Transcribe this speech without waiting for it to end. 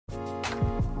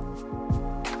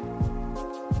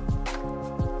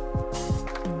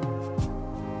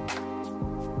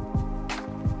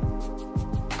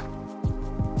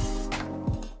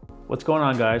What's going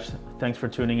on, guys? Thanks for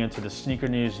tuning into the Sneaker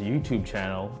News YouTube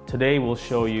channel. Today we'll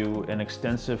show you an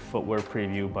extensive footwear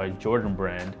preview by Jordan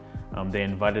Brand. They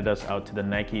invited us out to the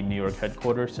Nike New York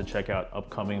headquarters to check out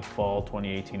upcoming fall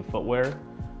 2018 footwear.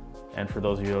 And for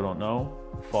those of you who don't know,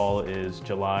 fall is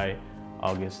July,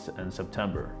 August, and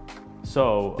September.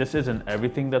 So this isn't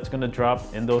everything that's going to drop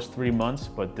in those 3 months,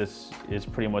 but this is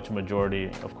pretty much a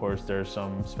majority. Of course, there's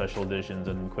some special editions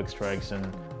and quick strikes, and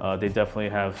they definitely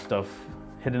have stuff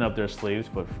hidden up their sleeves,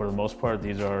 but for the most part,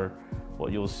 these are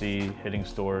what you'll see hitting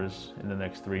stores in the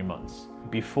next 3 months.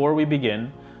 Before we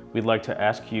begin, we'd like to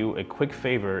ask you a quick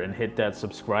favor and hit that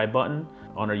subscribe button.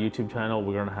 On our YouTube channel,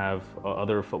 we're gonna have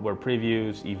other footwear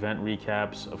previews, event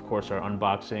recaps, of course our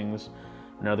unboxings,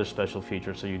 and other special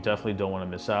features, so you definitely don't wanna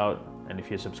miss out. And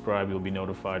if you subscribe, you'll be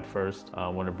notified first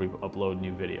whenever we upload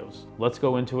new videos. Let's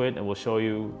go into it and we'll show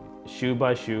you shoe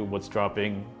by shoe what's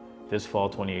dropping this fall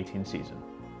 2018 season.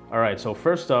 All right, so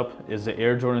first up is the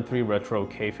Air Jordan 3 Retro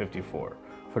K54.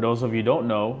 For those of you who don't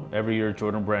know, every year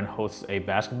Jordan Brand hosts a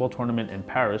basketball tournament in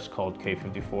Paris called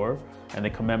K54, and they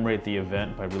commemorate the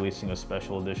event by releasing a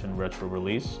special edition retro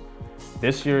release.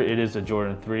 This year it is the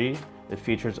Jordan 3. It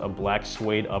features a black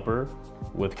suede upper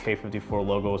with K54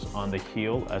 logos on the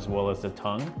heel as well as the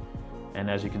tongue. And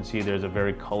as you can see, there's a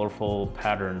very colorful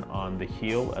pattern on the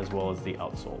heel as well as the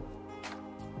outsole.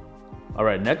 All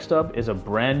right, next up is a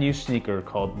brand new sneaker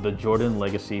called the Jordan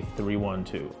Legacy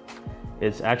 312.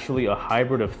 It's actually a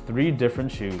hybrid of 3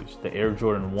 different shoes: the Air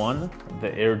Jordan 1,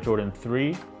 the Air Jordan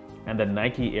 3, and the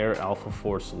Nike Air Alpha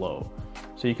Force Low.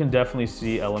 So you can definitely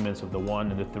see elements of the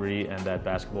 1 and the 3 and that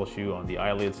basketball shoe on the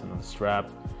eyelets and on the strap.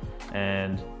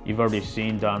 And you've already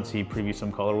seen Don C preview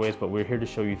some colorways, but we're here to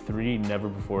show you 3 never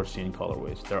before seen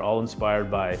colorways. They're all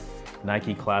inspired by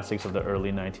Nike classics of the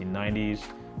early 1990s.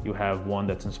 You have one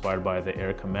that's inspired by the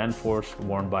Air Command Force,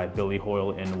 worn by Billy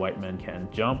Hoyle in White Men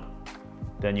Can't Jump.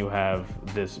 Then you have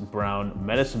this brown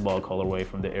medicine ball colorway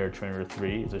from the Air Trainer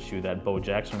 3. It's a shoe that Bo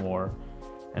Jackson wore.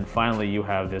 And finally, you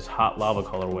have this hot lava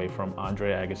colorway from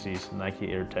Andre Agassi's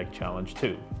Nike Air Tech Challenge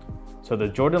 2. So the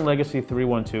Jordan Legacy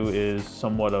 312 is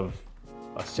somewhat of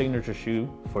a signature shoe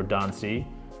for Don C.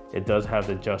 It does have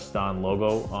the Just Don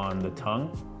logo on the tongue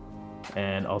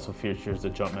and also features the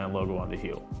Jumpman logo on the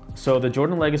heel. So the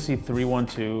Jordan Legacy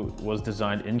 312 was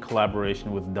designed in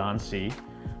collaboration with Don C.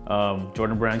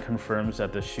 Jordan Brand confirms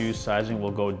that the shoe sizing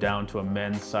will go down to a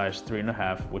men's size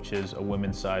 3.5, which is a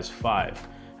women's size 5.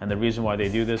 And the reason why they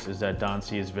do this is that Don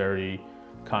C is very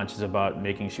conscious about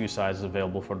making shoe sizes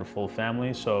available for the full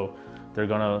family. So they're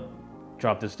gonna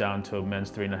drop this down to a men's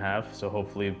 3.5. So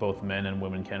hopefully both men and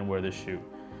women can wear this shoe.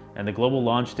 And the global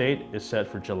launch date is set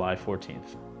for July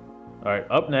 14th. All right,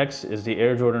 up next is the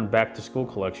Air Jordan Back to School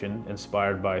collection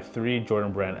inspired by 3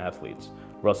 Jordan Brand athletes: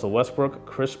 Russell Westbrook,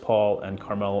 Chris Paul, and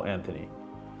Carmelo Anthony.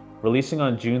 Releasing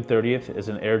on June 30th is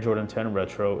an Air Jordan 10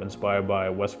 Retro inspired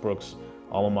by Westbrook's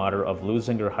alma mater of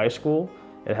Lusinger High School.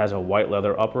 It has a white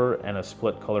leather upper and a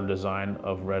split color design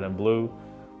of red and blue.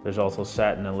 There's also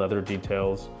satin and leather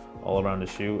details all around the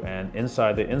shoe, and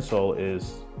inside the insole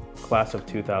is class of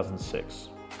 2006.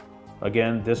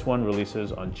 Again, this one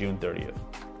releases on June 30th.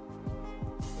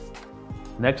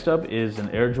 Next up is an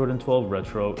Air Jordan 12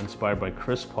 Retro inspired by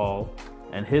Chris Paul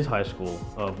and his high school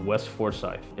of West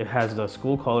Forsyth. It has the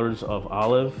school colors of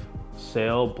olive,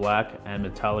 sail, black, and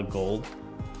metallic gold.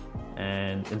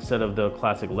 And instead of the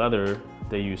classic leather,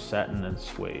 they use satin and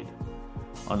suede.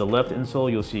 On the left insole,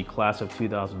 you'll see class of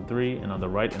 2003, and on the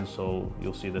right insole,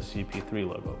 you'll see the CP3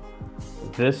 logo.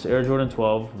 This Air Jordan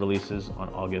 12 releases on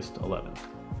August 11th.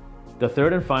 The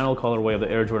third and final colorway of the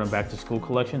Air Jordan Back to School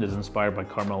collection is inspired by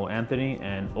Carmelo Anthony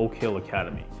and Oak Hill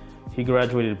Academy. He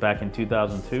graduated back in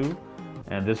 2002,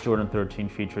 and this Jordan 13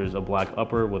 features a black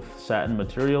upper with satin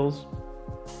materials,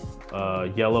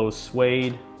 yellow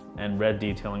suede, and red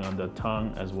detailing on the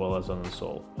tongue as well as on the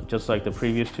sole. Just like the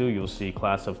previous two, you'll see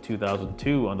class of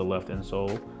 2002 on the left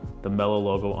insole, the Mellow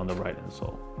logo on the right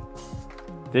insole.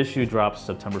 This shoe drops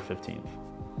September 15th.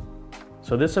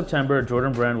 So this September,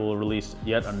 Jordan Brand will release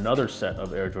yet another set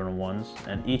of Air Jordan 1s,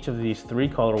 and each of these 3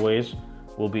 colorways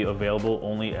will be available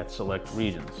only at select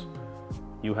regions.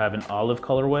 You have an olive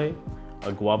colorway,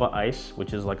 a guava ice,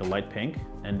 which is like a light pink,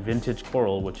 and vintage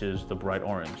coral, which is the bright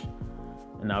orange.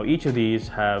 And now each of these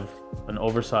have an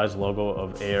oversized logo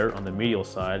of Air on the medial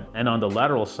side, and on the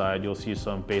lateral side, you'll see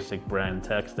some basic brand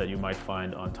text that you might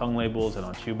find on tongue labels and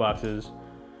on shoe boxes.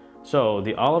 So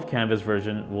the olive canvas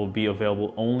version will be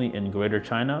available only in Greater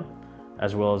China,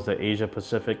 as well as the Asia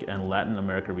Pacific and Latin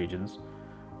America regions.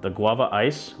 The guava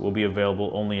ice will be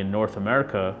available only in North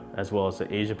America, as well as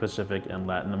the Asia Pacific and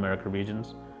Latin America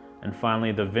regions. And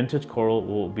finally, the vintage coral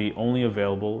will be only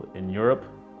available in Europe,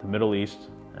 the Middle East,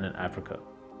 and in Africa.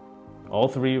 All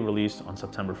three released on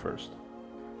September 1st.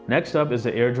 Next up is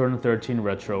the Air Jordan 13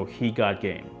 Retro He Got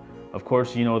Game. Of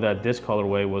course, you know that this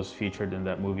colorway was featured in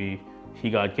that movie He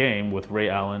Got Game with Ray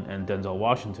Allen and Denzel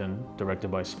Washington, directed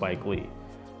by Spike Lee.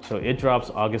 So it drops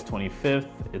August 25th.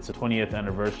 It's a 20th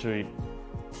anniversary.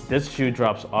 This shoe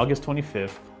drops August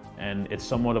 25th, and it's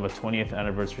somewhat of a 20th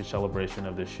anniversary celebration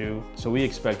of the shoe. So we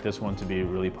expect this one to be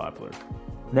really popular.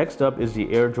 Next up is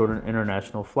the Air Jordan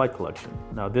International Flight Collection.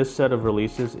 Now this set of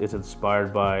releases is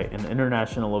inspired by an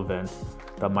international event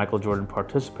that Michael Jordan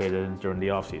participated in during the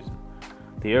offseason.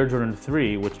 The Air Jordan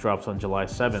 3, which drops on July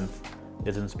 7th,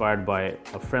 is inspired by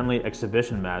a friendly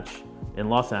exhibition match in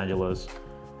Los Angeles,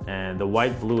 and the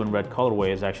white, blue, and red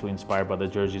colorway is actually inspired by the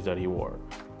jerseys that he wore.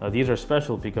 Now these are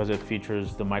special because it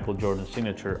features the Michael Jordan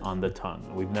signature on the tongue.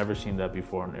 We've never seen that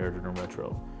before on Air Jordan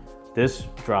Retro. This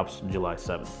drops July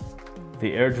 7th.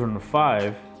 The Air Jordan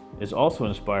 5 is also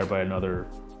inspired by another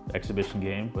exhibition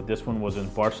game, but this one was in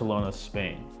Barcelona,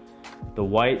 Spain. The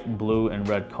white, blue, and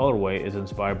red colorway is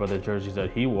inspired by the jerseys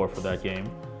that he wore for that game,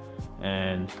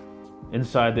 and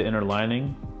inside the inner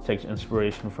lining takes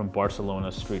inspiration from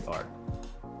Barcelona street art.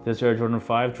 This Air Jordan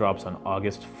 5 drops on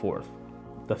August 4th.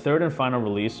 The third and final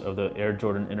release of the Air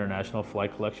Jordan International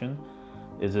Flight Collection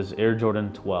is this Air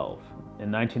Jordan 12.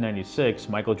 In 1996,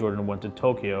 Michael Jordan went to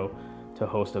Tokyo to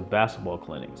host a basketball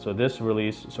clinic. So this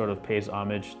release sort of pays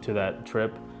homage to that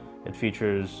trip. It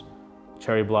features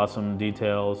cherry blossom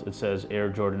details. It says Air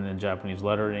Jordan in Japanese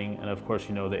lettering. And of course,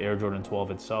 you know, the Air Jordan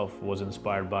 12 itself was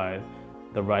inspired by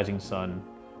the rising sun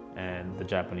and the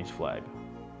Japanese flag.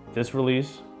 This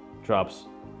release drops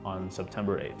on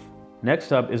September 8th.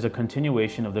 Next up is a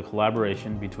continuation of the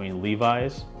collaboration between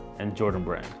Levi's and Jordan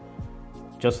Brand.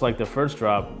 Just like the first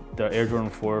drop, the Air Jordan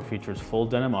 4 features full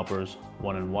denim uppers,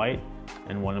 one in white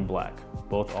and one in black.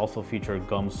 Both also feature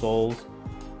gum soles,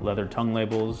 leather tongue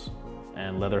labels,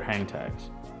 and leather hang tags.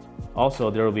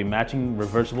 Also, there will be matching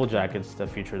reversible jackets that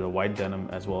feature the white denim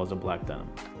as well as the black denim.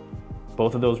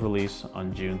 Both of those release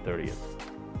on June 30th.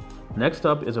 Next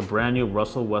up is a brand new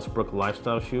Russell Westbrook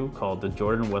lifestyle shoe called the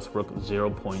Jordan Westbrook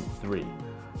 0.3.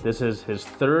 This is his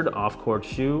third off-court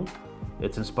shoe.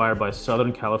 It's inspired by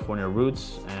Southern California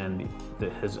roots and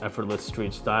his effortless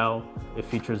street style. It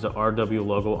features the RW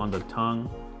logo on the tongue,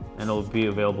 and it will be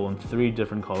available in 3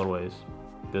 different colorways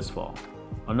this fall.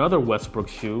 Another Westbrook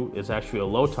shoe is actually a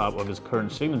low top of his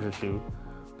current signature shoe,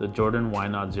 the Jordan Why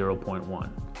Not 0.1.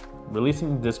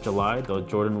 Releasing this July, the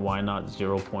Jordan Why Not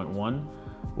 0.1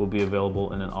 will be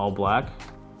available in an all black,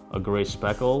 a gray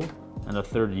speckle, and a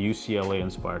third UCLA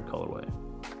inspired colorway.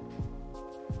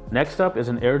 Next up is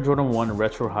an Air Jordan 1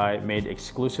 Retro High made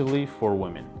exclusively for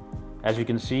women. As you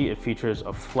can see, it features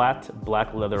a flat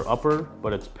black leather upper,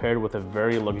 but it's paired with a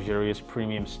very luxurious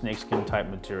premium snakeskin type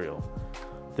material.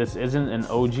 This isn't an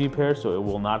OG pair, so it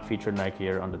will not feature Nike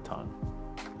Air on the tongue.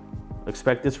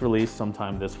 Expect this release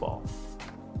sometime this fall.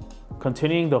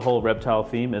 Continuing the whole reptile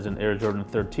theme is an Air Jordan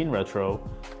 13 Retro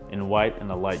in white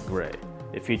and a light gray.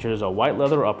 It features a white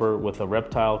leather upper with a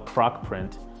reptile croc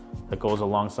print that goes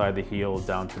alongside the heel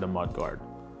down to the mud guard.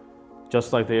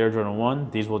 Just like the Air Jordan 1,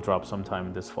 these will drop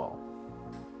sometime this fall.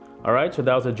 Alright, so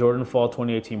that was the Jordan Fall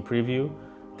 2018 preview.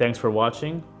 Thanks for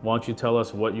watching. Why don't you tell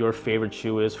us what your favorite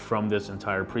shoe is from this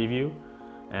entire preview?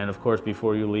 And of course,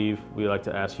 before you leave, we'd like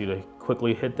to ask you to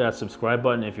quickly hit that subscribe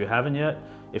button if you haven't yet.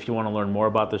 If you want to learn more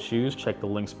about the shoes, check the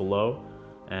links below,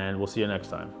 and we'll see you next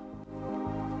time.